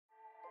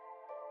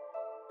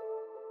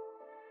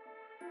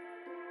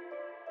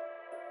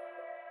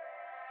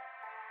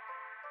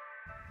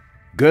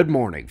Good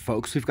morning,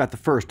 folks. We've got the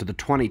first of the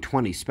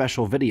 2020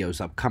 special videos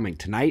upcoming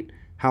tonight,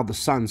 how the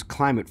sun's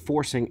climate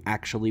forcing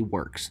actually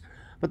works.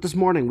 But this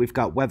morning we've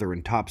got weather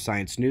and top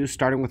science news,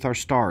 starting with our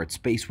star at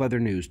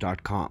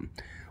spaceweathernews.com.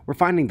 We're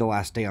finding the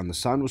last day on the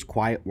sun was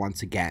quiet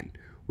once again.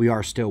 We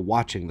are still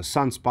watching the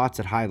sunspots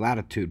at high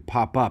latitude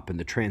pop up in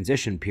the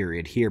transition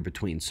period here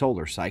between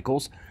solar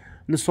cycles.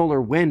 And the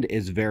solar wind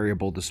is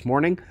variable this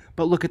morning,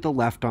 but look at the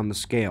left on the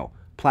scale.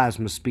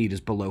 Plasma speed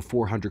is below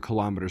 400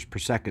 kilometers per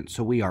second,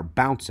 so we are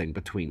bouncing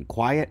between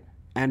quiet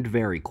and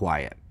very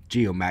quiet.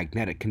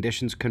 Geomagnetic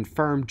conditions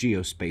confirm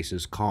geospace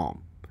is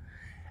calm.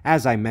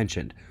 As I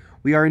mentioned,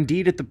 we are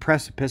indeed at the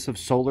precipice of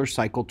solar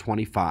cycle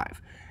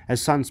 25.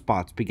 As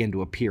sunspots begin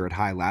to appear at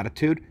high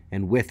latitude,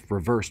 and with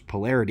reversed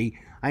polarity,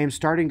 I am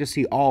starting to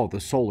see all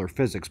the solar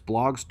physics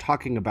blogs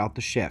talking about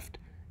the shift.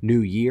 New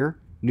year,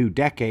 new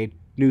decade,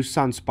 new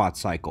sunspot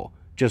cycle,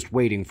 just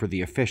waiting for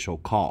the official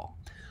call.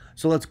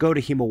 So let's go to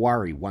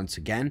Himawari once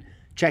again,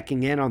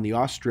 checking in on the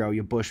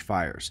Australia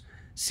bushfires.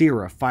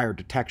 CIRA fire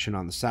detection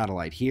on the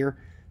satellite here.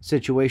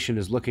 Situation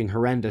is looking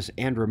horrendous,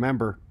 and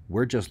remember,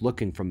 we're just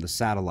looking from the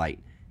satellite.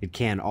 It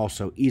can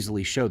also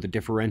easily show the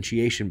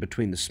differentiation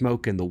between the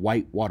smoke and the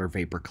white water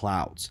vapor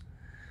clouds.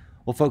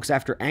 Well, folks,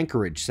 after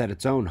Anchorage set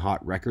its own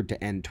hot record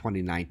to end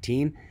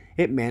 2019,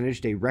 it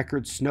managed a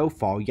record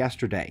snowfall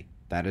yesterday.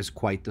 That is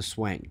quite the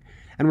swing.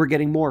 And we're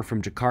getting more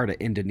from Jakarta,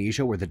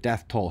 Indonesia, where the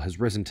death toll has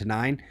risen to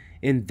 9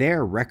 in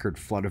their record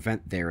flood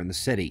event there in the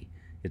city.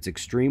 It's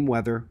extreme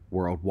weather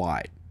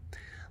worldwide.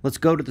 Let's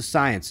go to the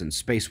science, and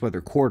Space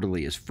Weather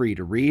Quarterly is free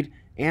to read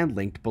and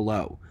linked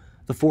below.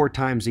 The 4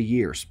 times a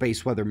year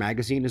Space Weather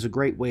magazine is a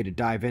great way to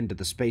dive into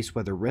the space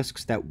weather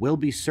risks that will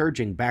be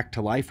surging back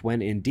to life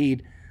when,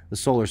 indeed, the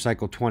solar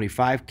cycle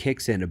 25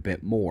 kicks in a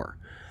bit more.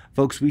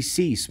 Folks, we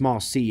see small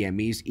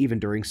CMEs even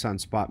during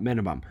sunspot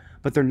minimum,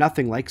 but they're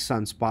nothing like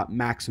sunspot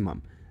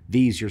maximum.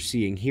 These you're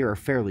seeing here are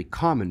fairly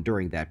common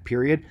during that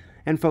period,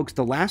 and folks,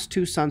 the last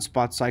 2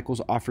 sunspot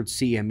cycles offered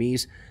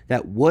CMEs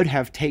that would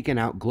have taken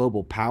out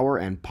global power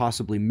and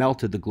possibly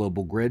melted the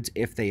global grids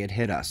if they had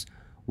hit us.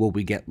 Will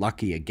we get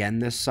lucky again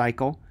this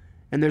cycle?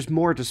 And there's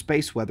more to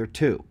space weather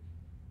too,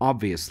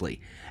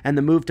 obviously, and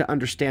the move to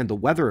understand the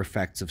weather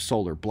effects of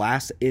solar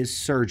blasts is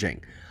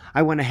surging.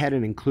 I went ahead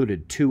and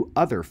included 2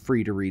 other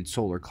free-to-read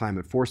solar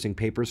climate forcing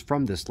papers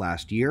from this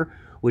last year,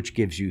 which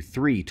gives you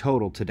 3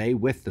 total today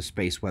with the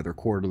Space Weather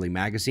Quarterly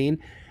magazine,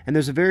 and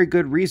there's a very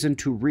good reason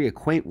to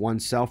reacquaint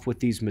oneself with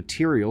these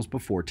materials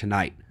before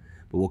tonight.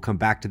 But we'll come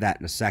back to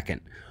that in a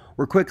second.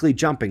 We're quickly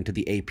jumping to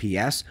the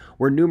APS,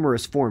 where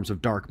numerous forms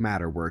of dark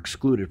matter were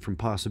excluded from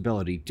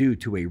possibility due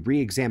to a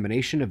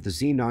re-examination of the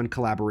xenon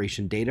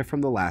collaboration data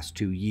from the last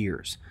 2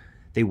 years.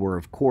 They were,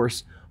 of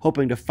course,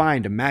 hoping to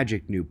find a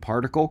magic new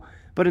particle,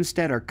 but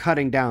instead are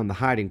cutting down the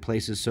hiding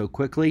places so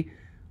quickly.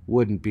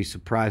 Wouldn't be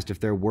surprised if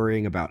they're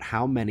worrying about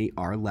how many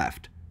are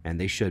left, and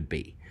they should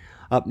be.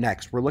 Up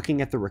next, we're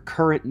looking at the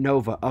recurrent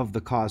nova of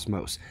the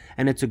cosmos,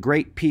 and it's a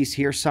great piece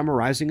here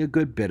summarizing a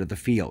good bit of the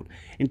field,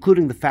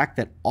 including the fact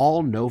that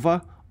all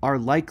nova are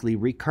likely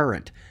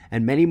recurrent,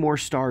 and many more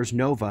stars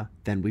nova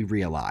than we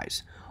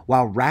realize.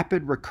 While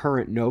rapid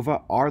recurrent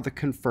nova are the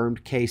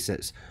confirmed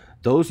cases,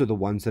 those are the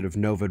ones that have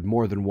novaed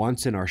more than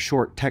once in our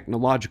short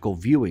technological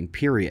viewing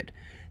period.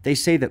 They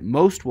say that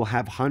most will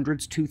have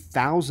hundreds to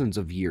thousands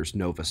of years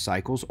nova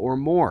cycles or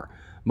more.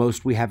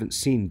 Most we haven't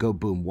seen go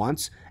boom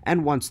once,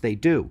 and once they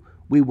do,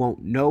 we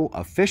won't know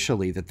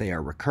officially that they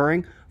are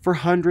recurring for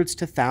hundreds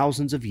to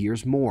thousands of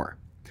years more.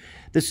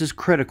 This is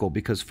critical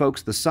because,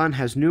 folks, the Sun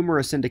has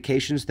numerous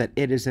indications that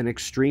it is an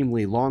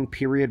extremely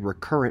long-period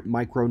recurrent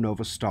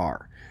micronova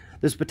star.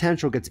 This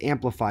potential gets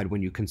amplified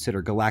when you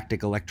consider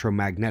galactic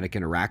electromagnetic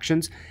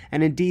interactions,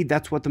 and indeed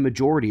that's what the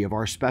majority of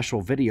our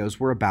special videos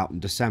were about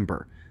in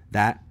December.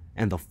 That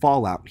and the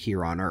fallout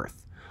here on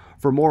Earth.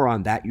 For more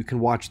on that, you can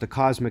watch the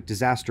Cosmic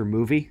Disaster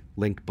movie,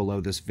 linked below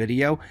this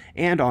video,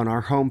 and on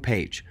our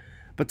homepage.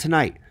 But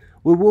tonight,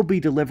 we will be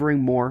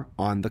delivering more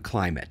on the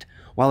climate.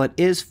 While it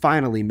is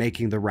finally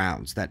making the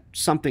rounds that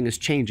something is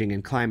changing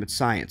in climate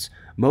science,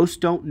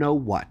 most don't know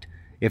what.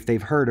 If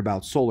they've heard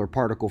about solar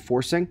particle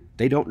forcing,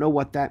 they don't know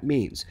what that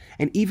means.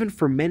 And even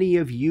for many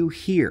of you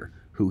here,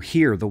 who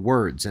hear the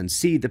words and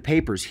see the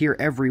papers here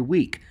every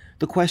week,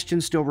 the question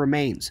still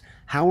remains: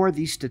 how are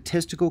these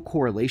statistical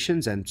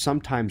correlations and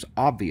sometimes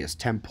obvious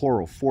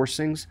temporal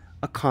forcings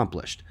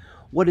accomplished?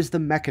 What is the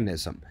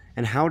mechanism,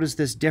 and how does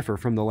this differ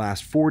from the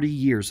last 40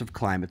 years of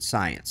climate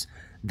science?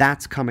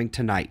 That's coming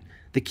tonight.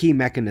 The key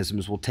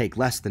mechanisms will take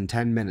less than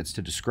 10 minutes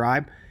to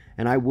describe,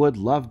 and I would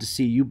love to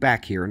see you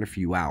back here in a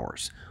few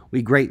hours.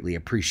 We greatly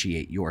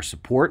appreciate your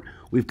support.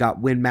 We've got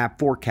wind map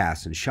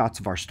forecasts and shots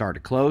of our star to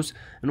close,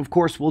 and of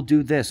course we'll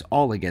do this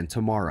all again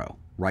tomorrow,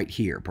 right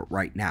here, but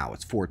right now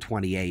it's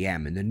 4:20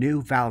 a.m. in the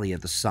new Valley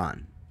of the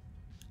Sun.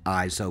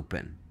 Eyes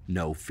open,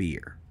 no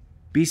fear.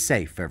 Be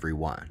safe,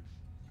 everyone.